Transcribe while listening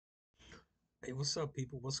Hey, what's up,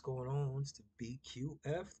 people? What's going on? It's the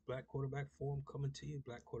BQF, Black Quarterback Forum, coming to you.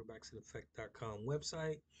 BlackQuarterbacksInEffect.com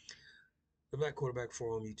website, the Black Quarterback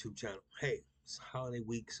Forum YouTube channel. Hey, it's holiday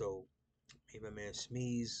week, so me and my man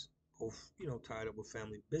Smeeze both, tied up with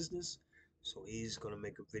family business. So he's gonna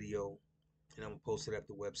make a video, and I'm gonna post it at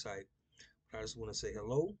the website. But I just want to say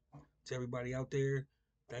hello to everybody out there.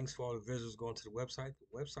 Thanks for all the visitors going to the website.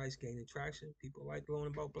 The website's gaining traction. People like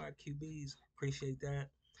learning about black QBs. Appreciate that.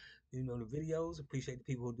 The videos. Appreciate the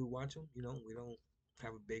people who do watch them. We don't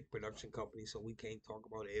have a big production company, so we can't talk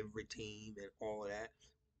about every team and all of that.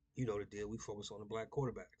 You know the deal. We focus on the black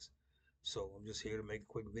quarterbacks. So I'm just here to make a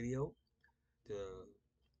quick video to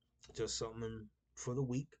just something for the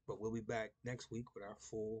week, but we'll be back next week with our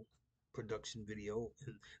full production video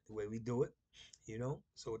and the way we do it.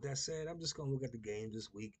 So with that said, I'm just gonna look at the games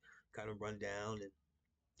this week, kind of run down and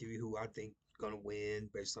give you who I think is gonna win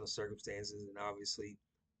based on the circumstances, and obviously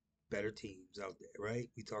better teams out there, right?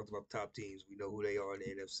 We talked about top teams. We know who they are in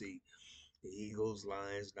the NFC. The Eagles,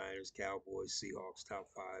 Lions, Niners, Cowboys, Seahawks, top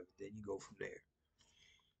five. And then you go from there.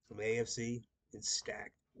 From AFC, it's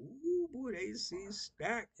stacked. Ooh, boy, the AFC is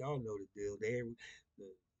stacked. Y'all know the deal there. The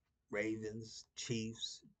Ravens,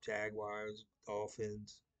 Chiefs, Jaguars,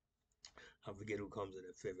 Dolphins. I forget who comes in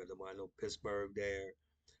at fifth at the moment. I know Pittsburgh there,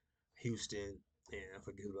 Houston, and I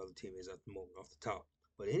forget who the other team is at the moment off the top.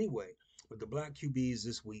 But anyway, with the black QBs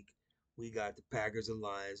this week, we got the Packers and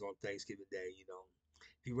Lions on Thanksgiving Day.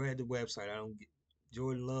 If you read the website, I don't get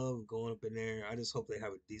Jordan Love going up in there. I just hope they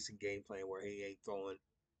have a decent game plan where he ain't throwing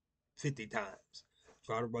 50 times.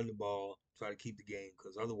 Try to run the ball, try to keep the game,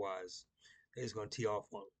 because otherwise they're just going to tee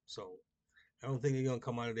off on him. So I don't think they're going to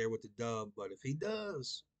come out of there with the dub, but if he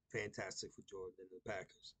does, fantastic for Jordan and the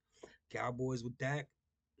Packers. Cowboys with Dak,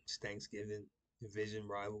 it's Thanksgiving, division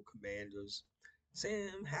rival Commanders.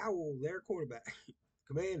 Sam Howell, their quarterback.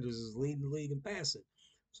 Commanders is leading the league in passing.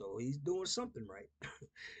 So he's doing something right.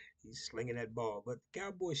 He's slinging that ball. But the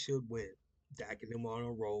Cowboys should win. Dak and them on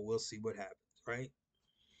a roll. We'll see what happens, right?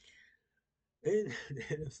 And the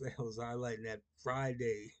NFL is highlighting that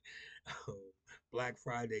Friday, um, Black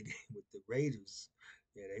Friday game with the Raiders.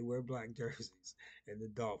 Yeah, they wear black jerseys, and the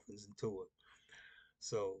Dolphins and Tua.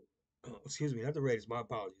 So, excuse me, not the Raiders. My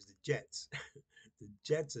apologies. The Jets, the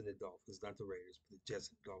Jets and the Dolphins, not the Raiders, but the Jets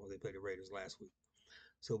and the Dolphins. They played the Raiders last week.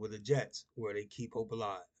 So with the Jets, where they keep hope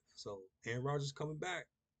alive. So Aaron Rodgers coming back.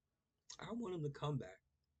 I want him to come back.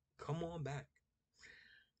 Come on back.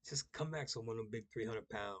 Just come back so one of them big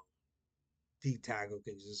 300-pound D tackle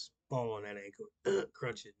can just ball on that ankle,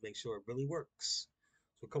 crunch it, make sure it really works.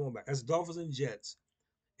 So come on back. That's Dolphins and Jets.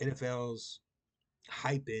 NFL's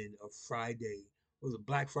hyping a Friday. It was a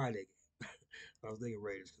Black Friday game. I was thinking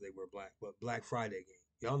Raiders because they were black, but Black Friday game.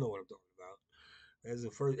 Y'all know what I'm talking about. That's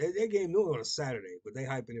the first. That game new on a Saturday, but they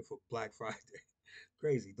hyping it for Black Friday.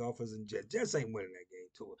 Crazy. Dolphins and Jets. Jets ain't winning that game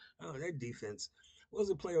too. Oh, their defense. What was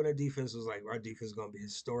the play on their defense was like, our defense is gonna be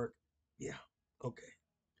historic. Yeah. Okay.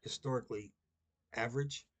 Historically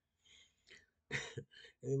average.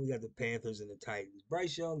 And then we got the Panthers and the Titans.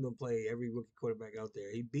 Bryce Young done play every rookie quarterback out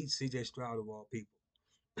there. He beat CJ Stroud of all people.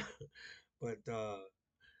 But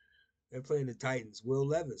they're playing the Titans. Will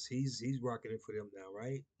Levis, he's rocking it for them now,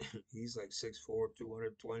 right? He's like 6'4",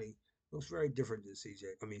 220. Looks very different than CJ.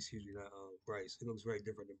 I mean, excuse me, not Bryce. He looks very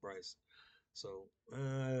different than Bryce. So I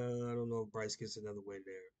don't know if Bryce gets another win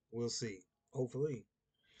there. We'll see. Hopefully.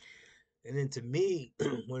 And then to me,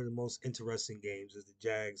 one of the most interesting games is the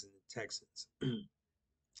Jags and the Texans.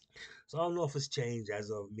 So I don't know if it's changed as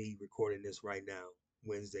of me recording this right now,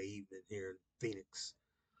 Wednesday evening here in Phoenix.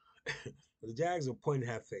 But the Jags are 1.5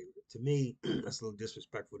 favorite. To me, that's a little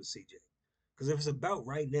disrespectful to CJ. Because if it's about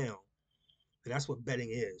right now, and that's what betting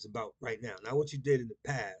is about right now, not what you did in the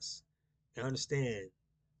past. I understand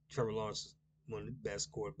Trevor Lawrence is one of the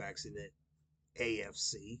best quarterbacks in the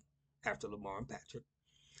AFC after Lamar and Patrick.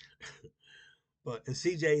 And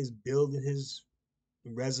CJ is building his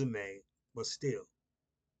resume, but still,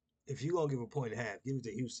 if you're gonna give a 1.5, give it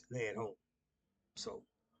to Houston. They at home. So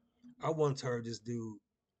I once heard this dude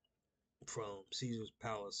from Caesar's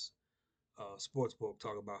Palace Sportsbook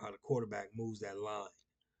talk about how the quarterback moves that line.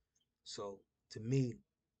 So to me,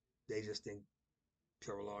 they just think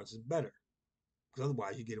Trevor Lawrence is better. Because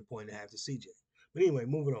otherwise, you get a 1.5 to CJ. But anyway,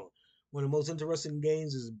 moving on. One of the most interesting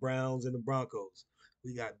games is the Browns and the Broncos.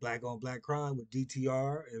 We got black on black crime with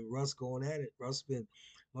DTR and Russ going at it.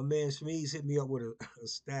 My man Shmeez hit me up with a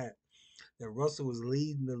stat that Russell was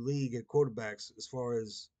leading the league at quarterbacks as far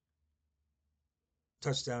as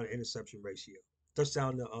touchdown to interception ratio.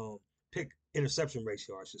 Touchdown to pick interception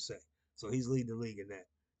ratio, I should say. So he's leading the league in that.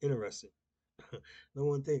 Interesting. No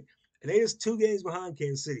one thing. And they just 2 games behind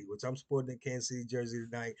Kansas City, which I'm sporting a Kansas City jersey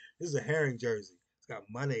tonight. This is a Herring jersey. It's got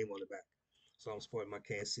my name on the back. So I'm sporting my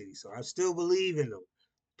Kansas City. So I still believe in them.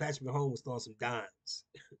 Patrick Mahomes was throwing some dimes.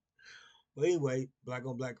 But anyway, black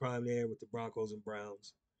on black crime there with the Broncos and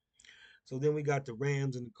Browns. So then we got the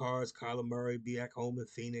Rams and the Cards. Kyler Murray be at home in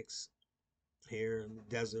Phoenix here in the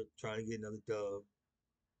desert trying to get another dub.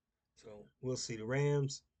 So we'll see. The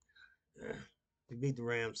Rams, we beat the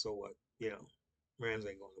Rams, so what? Rams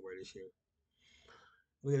ain't going nowhere this year.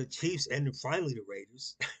 We got the Chiefs and finally the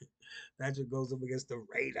Raiders. Patrick goes up against the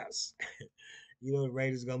Raiders. The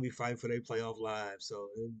Raiders gonna be fighting for their playoff lives. So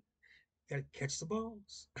gotta catch the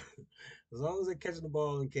balls. As long as they're catching the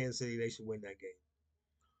ball in Kansas City, they should win that game.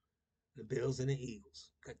 The Bills and the Eagles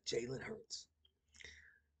got Jalen Hurts.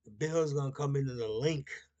 The Bills gonna come into the Link.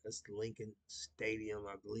 That's the Lincoln Stadium,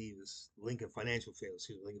 I believe. It's Lincoln Financial Field.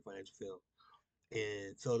 Excuse me, Lincoln Financial Field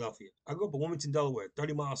in Philadelphia. I grew up in Wilmington, Delaware,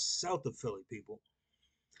 30 miles south of Philly, people.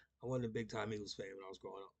 I wasn't a big time Eagles fan when I was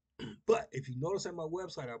growing up. But if you notice at my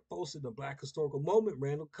website, I posted the Black Historical Moment.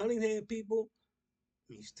 Randall Cunningham, people.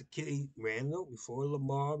 He's the kid. Randall, before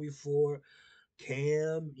Lamar, before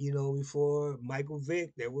Cam, before Michael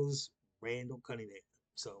Vick, there was Randall Cunningham.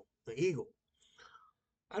 So the Eagle.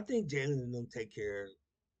 I think Jalen and them take care of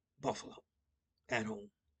Buffalo at home.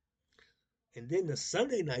 And then the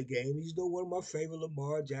Sunday night game, one of my favorite,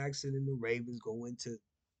 Lamar Jackson and the Ravens go into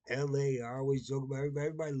LA. I always joke about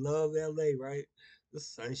everybody love LA, right? The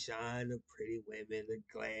sunshine, the pretty women, the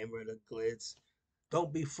glamour, the glitz.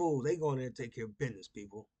 Don't be fooled. They going there to take care of business,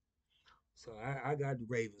 people. So I got the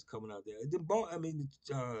Ravens coming out there.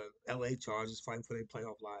 LA Chargers fighting for their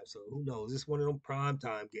playoff lives. So who knows? It's one of them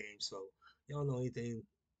primetime games. So y'all know anything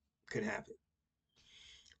could happen.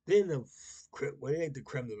 Then well, it ain't the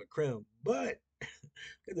creme de la creme, but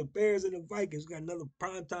the Bears and the Vikings got another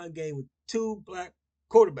primetime game with two black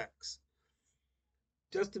quarterbacks.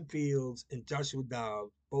 Justin Fields and Joshua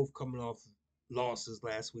Dobbs both coming off losses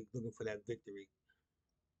last week, looking for that victory.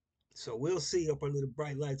 So we'll see up under the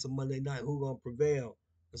bright lights on Monday night who's gonna prevail.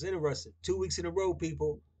 It's interesting. 2 weeks in a row,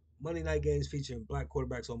 people. Monday night games featuring black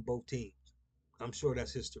quarterbacks on both teams. I'm sure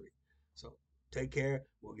that's history. So take care.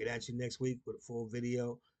 We'll get at you next week with a full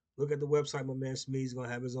video. Look at the website. My man Smee's gonna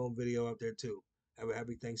have his own video up there too. Have a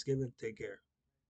happy Thanksgiving. Take care.